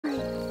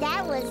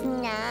was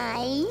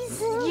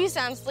nice. You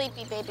sound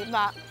sleepy, Baby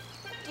Bop.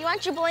 Do you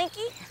want your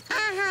blankie?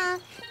 Uh-huh.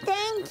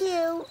 Thank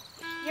you.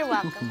 You're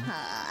welcome.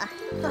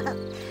 Well,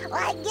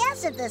 I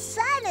guess if the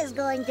sun is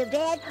going to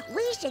bed,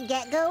 we should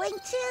get going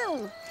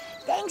too.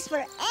 Thanks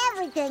for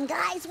everything,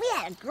 guys. We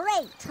had a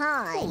great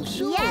time. Oh,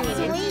 sure. Yes,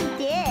 we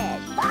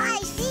did. Bye.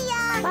 See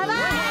ya.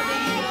 Bye-bye.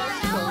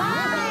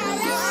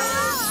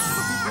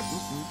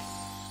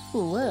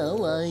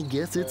 Well, I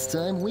guess it's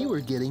time we were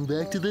getting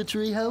back to the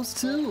treehouse,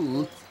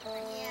 too.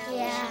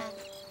 Yeah.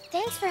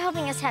 Thanks for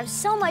helping us have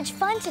so much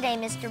fun today,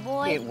 Mr.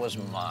 Boyd. It was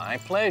my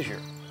pleasure.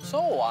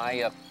 So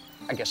I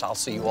guess I'll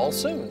see you all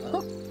soon.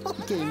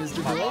 Okay,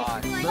 Mr. Boyd.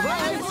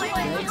 Bye-bye. Bye-bye.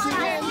 Thanks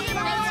again.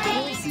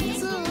 We'll see you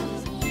soon.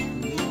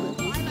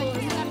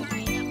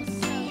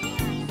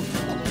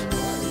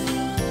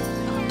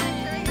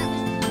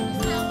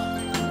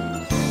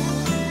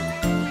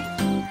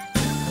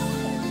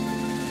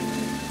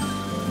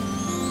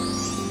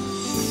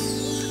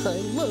 I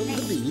love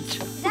the beach.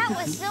 That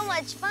was so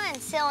much fun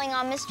sailing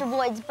on Mr.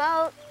 Boyd's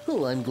boat.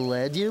 Well, I'm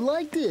glad you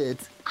liked it.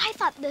 I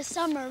thought the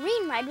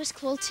submarine ride was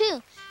cool,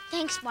 too.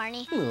 Thanks,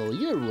 Barney. Oh,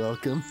 you're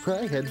welcome.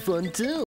 I had fun, too.